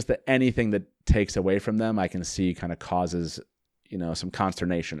 It's just that anything that takes away from them, I can see kind of causes some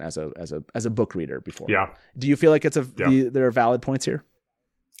consternation as a book reader before. Yeah. Do you feel like there are valid points here?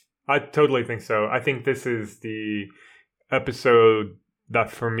 I totally think so. I think this is the episode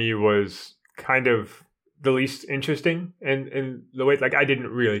that for me was kind of the least interesting in the way, like, I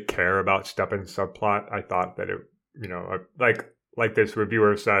didn't really care about Stepan's subplot. I thought that it, like this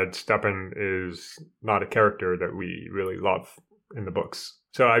reviewer said, Stepan is not a character that we really love in the books.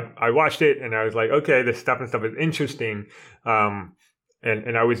 So I watched it and I was like, okay, the Stepan stuff is interesting.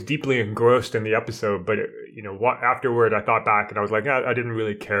 And I was deeply engrossed in the episode, but afterward I thought back and I was like, I didn't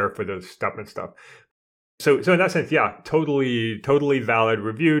really care for the Stepan stuff. So in that sense, yeah, totally valid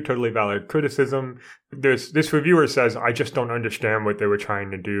review, totally valid criticism. This reviewer says, I just don't understand what they were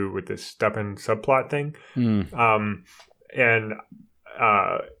trying to do with this Stepan subplot thing.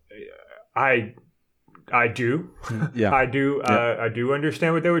 I do. Yeah. I do. Yeah. I do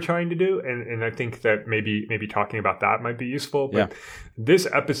understand what they were trying to do, and I think that maybe talking about that might be useful. But this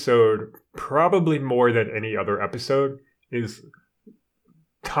episode, probably more than any other episode, is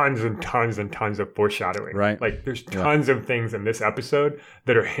tons and tons and tons of foreshadowing. Right. Like there's tons of things in this episode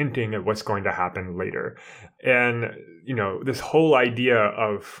that are hinting at what's going to happen later, and this whole idea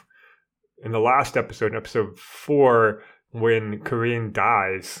of in the last episode, episode 4, when Corinne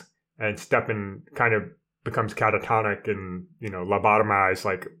dies and Stepan kind of becomes catatonic and, lobotomized,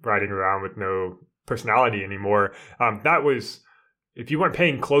 like riding around with no personality anymore. That was, if you weren't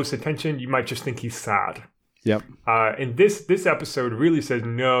paying close attention, you might just think he's sad. Yep. And this episode really says,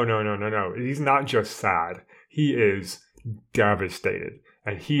 no. He's not just sad. He is devastated.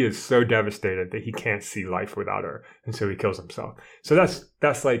 And he is so devastated that he can't see life without her. And so he kills himself. So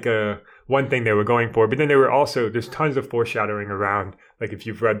that's like one thing they were going for. But then there's tons of foreshadowing around. Like if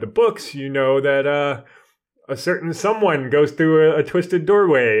you've read the books, you know that a certain someone goes through a twisted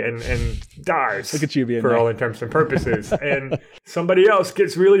doorway and dies. Look at you being for all intents and purposes. And somebody else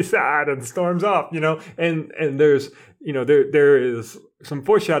gets really sad and storms off, and there's, there is some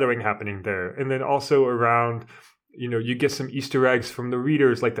foreshadowing happening there. And then also around, you get some Easter eggs from the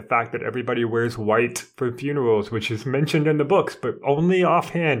readers, like the fact that everybody wears white for funerals, which is mentioned in the books, but only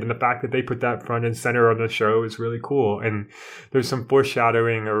offhand. And the fact that they put that front and center on the show is really cool. And there's some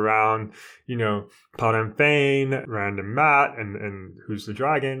foreshadowing around, Paran Fane, Rand and Mat, and Who's the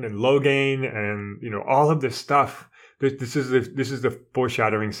Dragon, and Logain, and, all of this stuff. This is the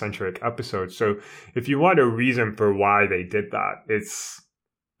foreshadowing centric episode. So if you want a reason for why they did that, it's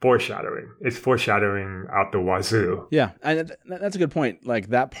foreshadowing. It's foreshadowing out the wazoo. Yeah, and that's a good point. Like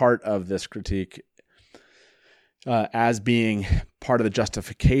that part of this critique as being part of the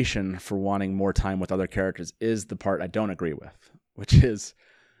justification for wanting more time with other characters is the part I don't agree with, which is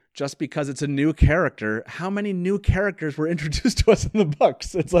just because it's a new character, how many new characters were introduced to us in the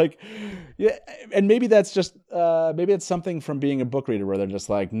books? It's like, yeah, and maybe that's just, maybe it's something from being a book reader where they're just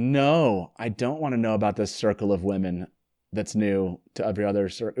like, no, I don't want to know about this circle of women that's new to every other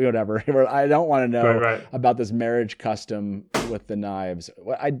whatever. I don't want to know about this marriage custom with the knives.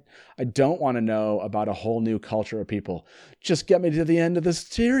 I don't want to know about a whole new culture of people. Just get me to the end of this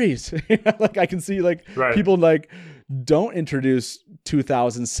series. Like I can see people like don't introduce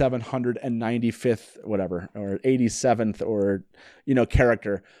 2,795th whatever or 87th or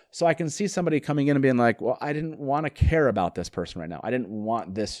character. So I can see somebody coming in and being like, well, I didn't want to care about this person right now. I didn't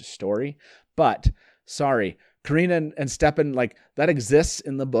want this story, but sorry. Karina and Stepan, like that exists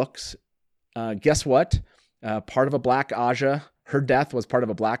in the books. Guess what? Part of a Black Aja, her death was part of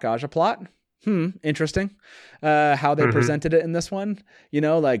a Black Aja plot. Interesting. How they presented it in this one.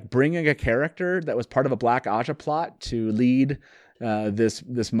 Like bringing a character that was part of a Black Aja plot to lead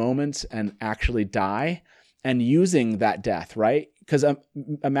this moment and actually die and using that death, right? Because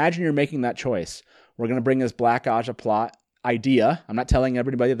imagine you're making that choice. We're going to bring this Black Aja plot idea. I'm not telling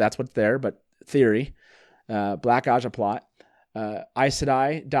everybody that's what's there, but theory. Black Aja plot, Aes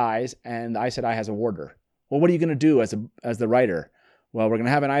Sedai dies, and Aes Sedai has a warder. Well, what are you going to do as the writer? Well, we're going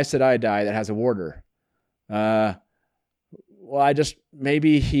to have an Aes Sedai die that has a warder.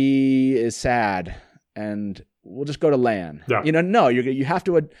 Maybe he is sad, and we'll just go to Lan. Yeah. No, you have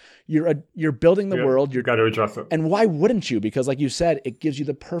to. You're building the world. You got to address it. And why wouldn't you? Because, like you said, it gives you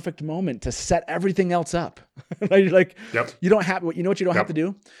the perfect moment to set everything else up. You're like, you don't have. You know what you don't have to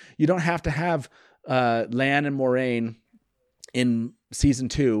do? You don't have to have Lan and Moiraine in season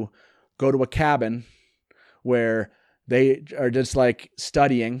 2 go to a cabin where they are just like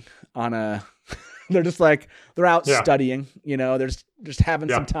studying on a they're out studying, they're just having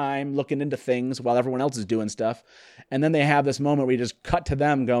some time looking into things while everyone else is doing stuff. And then they have this moment where you just cut to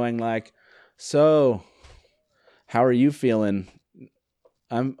them going like, so how are you feeling?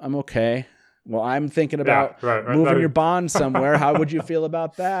 I'm okay. Well, I'm thinking about moving your bond somewhere. How would you feel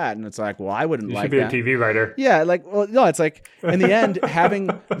about that? And it's like, well, I wouldn't like that. You should be a TV writer. Yeah, no, it's like, in the end,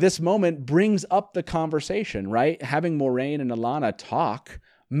 having this moment brings up the conversation, right? Having Moiraine and Alanna talk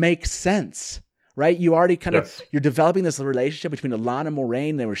makes sense, right? You already you're developing this relationship between Alanna and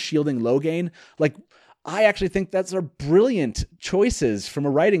Moiraine. They were shielding Logain. Like, I actually think that's are brilliant choices from a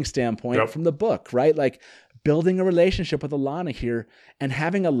writing standpoint from the book, right? Like, building a relationship with Alanna here and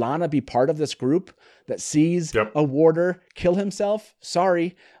having Alanna be part of this group that sees a warder kill himself.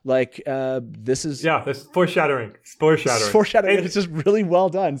 Sorry. Like, this is... Yeah, that's foreshadowing. It's foreshadowing. It's just really well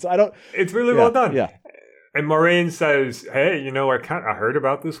done. So It's really well done. Yeah. And Moiraine says, hey, I heard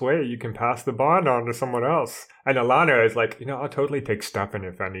about this way. You can pass the bond on to someone else. And Alanna is like, I'll totally take Stepan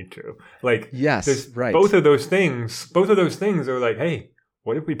if I need to. Like, yes, right. Both of those things are like, hey,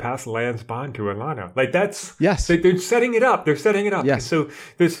 what if we pass Lan's bond to Alana? Like that's Yes. they're setting it up. They're setting it up. Yes. So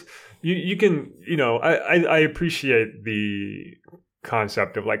this you can I appreciate the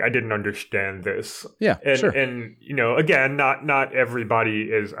concept of like I didn't understand this. Yeah. And sure. and again, not everybody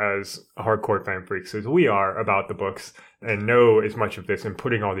is as hardcore fan freaks as we are about the books and know as much of this and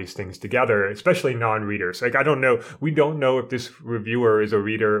putting all these things together, especially non-readers. Like we don't know if this reviewer is a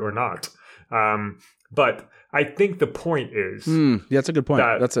reader or not. But I think the point is yeah, that's a good point.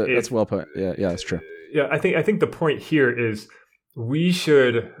 That's well put. Yeah, that's true. Yeah, I think the point here is we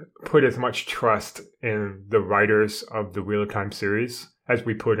should put as much trust in the writers of the Wheel of Time series as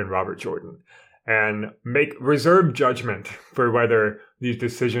we put in Robert Jordan, and make reserve judgment for whether these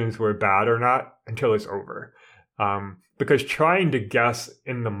decisions were bad or not until it's over. Because trying to guess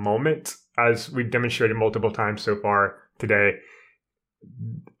in the moment, as we've demonstrated multiple times so far today,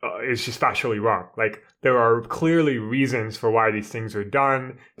 is just factually wrong. Like there are clearly reasons for why these things are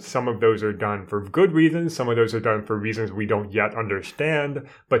done. Some of those are done for good reasons. Some of those are done for reasons we don't yet understand.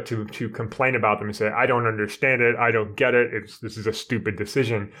 But to complain about them and say, I don't understand it, I don't get it, this is a stupid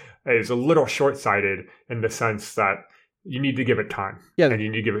decision, is a little short-sighted in the sense that you need to give it time and you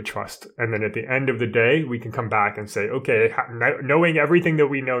need to give it trust. And then at the end of the day, we can come back and say, okay, knowing everything that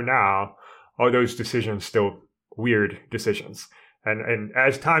we know now, are those decisions still weird decisions? And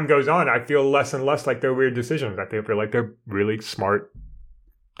as time goes on, I feel less and less like they're weird decisions. I feel like they're really smart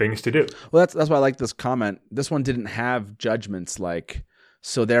things to do. Well, that's why I like this comment. This one didn't have judgments like,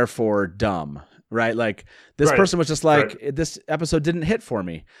 so therefore dumb, right? Like this person was just like, this episode didn't hit for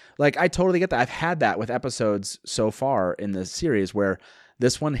me. Like I totally get that. I've had that with episodes so far in the series where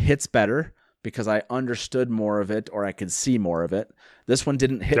this one hits better because I understood more of it or I could see more of it. This one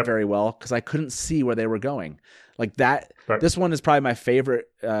didn't hit very well because I couldn't see where they were going. Like that, this one is probably my favorite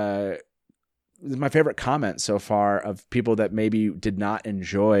comment so far of people that maybe did not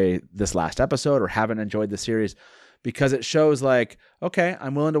enjoy this last episode or haven't enjoyed the series, because it shows like, okay,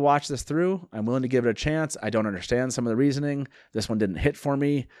 I'm willing to watch this through. I'm willing to give it a chance. I don't understand some of the reasoning. This one didn't hit for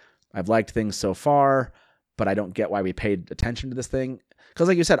me. I've liked things so far, but I don't get why we paid attention to this thing. Because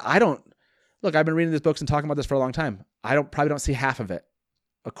like you said, I've been reading these books and talking about this for a long time. I probably don't see half of it.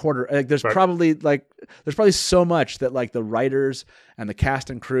 A quarter. Like there's probably so much that like the writers and the cast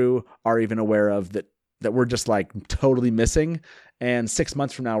and crew are even aware of that we're just like totally missing. And 6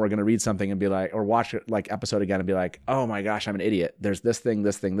 months from now, we're going to read something and be like, or watch it like episode again and be like, oh my gosh, I'm an idiot. There's this thing.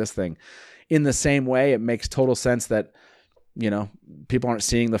 In the same way, it makes total sense that, people aren't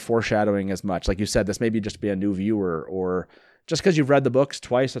seeing the foreshadowing as much. Like you said, this may be just be a new viewer, or just because you've read the books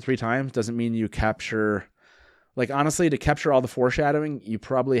twice or 3 times doesn't mean you capture. Like, honestly, to capture all the foreshadowing, you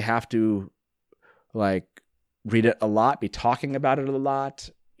probably have to, like, read it a lot, be talking about it a lot,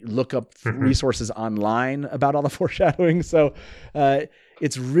 look up resources online about all the foreshadowing. So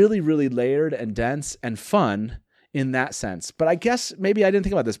it's really, really layered and dense and fun in that sense. But I guess maybe I didn't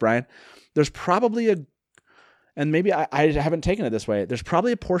think about this, Brian. There's probably and maybe I haven't taken it this way, there's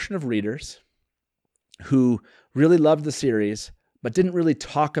probably a portion of readers who really loved the series but didn't really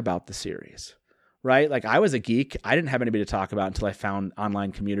talk about the series. Right? Like I was a geek. I didn't have anybody to talk about until I found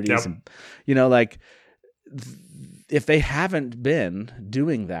online communities. And, if they haven't been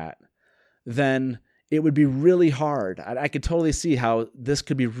doing that, then it would be really hard. I could totally see how this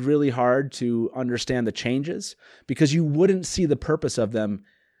could be really hard to understand the changes because you wouldn't see the purpose of them.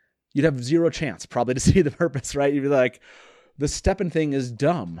 You'd have zero chance probably to see the purpose, right? You'd be like, the Steppen thing is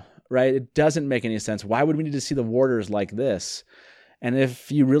dumb, right? It doesn't make any sense. Why would we need to see the warders like this? And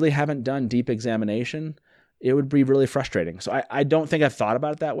if you really haven't done deep examination, it would be really frustrating. So I don't think I've thought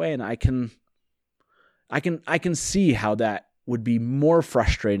about it that way. And I can see how that would be more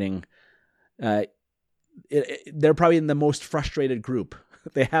frustrating. They're probably in the most frustrated group.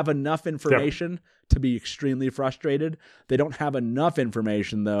 They have enough information to be extremely frustrated. They don't have enough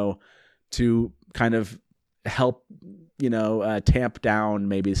information though to kind of help, tamp down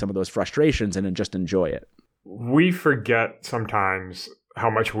maybe some of those frustrations and then just enjoy it. We forget sometimes how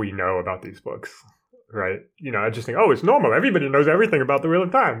much we know about these books, right? I just think, it's normal. Everybody knows everything about the Wheel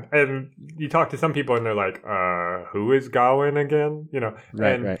of Time. And you talk to some people and they're like, who is Gawain again?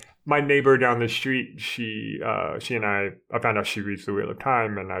 Right. My neighbor down the street, she and I found out she reads the Wheel of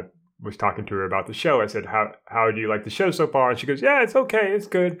Time, and I was talking to her about the show. I said, how do you like the show so far? And she goes, yeah, it's okay. It's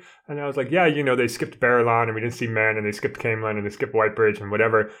good. And I was like, yeah, they skipped Barillon and we didn't see Men, and they skipped Camelin and they skipped Whitebridge and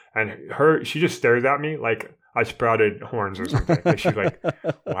whatever. And she just stares at me like I sprouted horns or something. And she's like,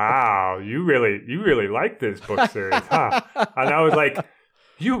 wow, you really like this book series, huh? And I was like,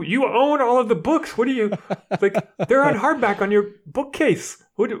 you own all of the books. What do you, like, they're on hardback on your bookcase.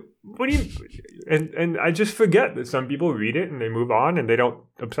 what do you, and I just forget that some people read it and they move on and they don't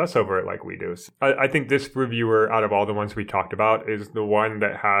obsess over it like we do. I think this reviewer, out of all the ones we talked about, is the one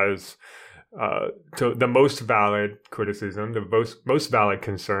that has the most valid criticism, the most valid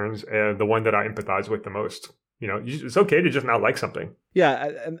concerns, and the one that I empathize with the most. It's okay to just not like something.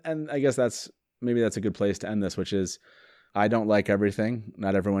 Yeah, and I guess that's a good place to end this, which is, I don't like everything.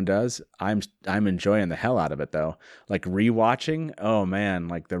 Not everyone does. I'm enjoying the hell out of it though. Like rewatching, oh man,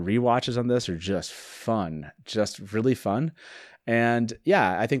 like the rewatches on this are just fun, just really fun. And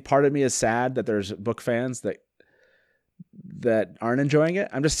yeah, I think part of me is sad that there's book fans that aren't enjoying it.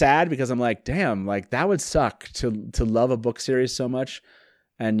 I'm just sad because I'm like, damn, like that would suck to love a book series so much,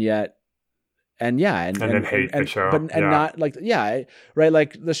 and yet. And then hate the show, not like right,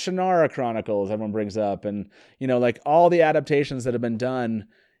 like the Shannara Chronicles everyone brings up, and like all the adaptations that have been done,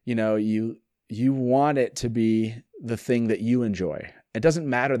 you want it to be the thing that you enjoy. It doesn't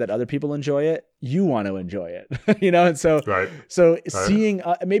matter that other people enjoy it; you want to enjoy it, And so, right. Seeing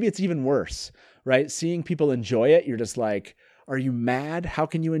maybe it's even worse, right? Seeing people enjoy it, you're just like, are you mad? How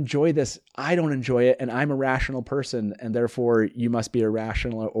can you enjoy this? I don't enjoy it, and I'm a rational person, and therefore you must be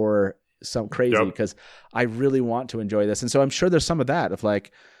irrational or some crazy because I really want to enjoy this. And so I'm sure there's some of that of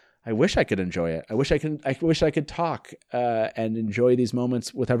like, I wish I could enjoy it. I wish I could talk and enjoy these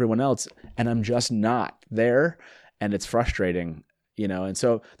moments with everyone else. And I'm just not there. And it's frustrating, and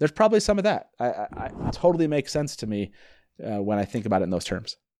so there's probably some of that. I totally makes sense to me when I think about it in those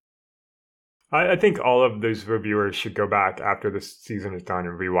terms. I think all of those reviewers should go back after this season is done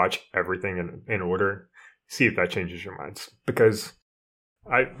and rewatch everything in order, see if that changes your minds. Because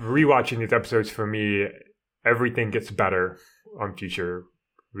rewatching these episodes, for me, everything gets better on future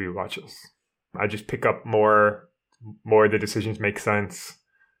rewatches. I just pick up more of the decisions make sense.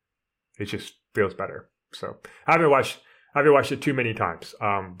 It just feels better. So I haven't watched it too many times,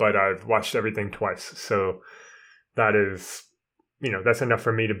 but I've watched everything twice. So that is, that's enough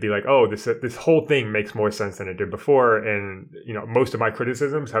for me to be like, oh, this whole thing makes more sense than it did before. And, most of my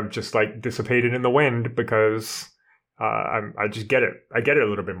criticisms have just like dissipated in the wind because I just get it. I get it a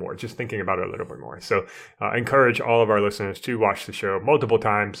little bit more, just thinking about it a little bit more. So I encourage all of our listeners to watch the show multiple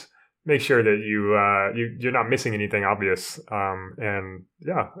times. Make sure that you're not missing anything obvious. And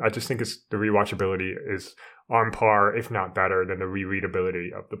yeah, I just think the rewatchability is on par, if not better, than the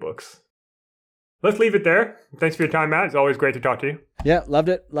rereadability of the books. Let's leave it there. Thanks for your time, Matt. It's always great to talk to you. Yeah, loved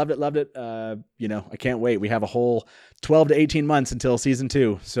it. I can't wait. We have a whole 12 to 18 months until season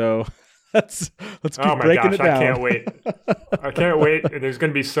 2. So let's keep breaking it down. I can't wait. I can't wait. There's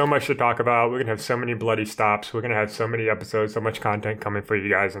going to be so much to talk about. We're going to have so many bloody stops. We're going to have so many episodes, so much content coming for you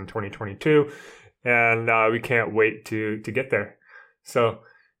guys in 2022. And we can't wait to get there. So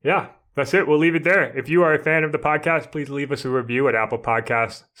yeah, that's it. We'll leave it there. If you are a fan of the podcast, please leave us a review at Apple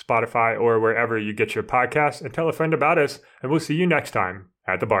Podcasts, Spotify, or wherever you get your podcasts, and tell a friend about us. And we'll see you next time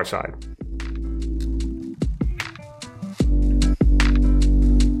at the Barside.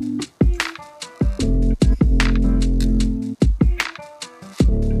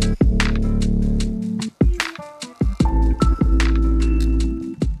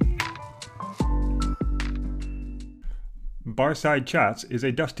 Barside Chats is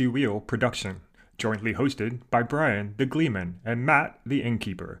a Dusty Wheel production, jointly hosted by Brian the Gleeman and Matt the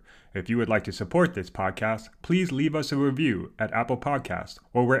Innkeeper. If you would like to support this podcast, please leave us a review at Apple Podcasts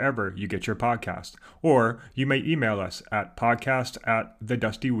or wherever you get your podcast, or you may email us at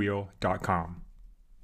podcast@thedustywheel.com.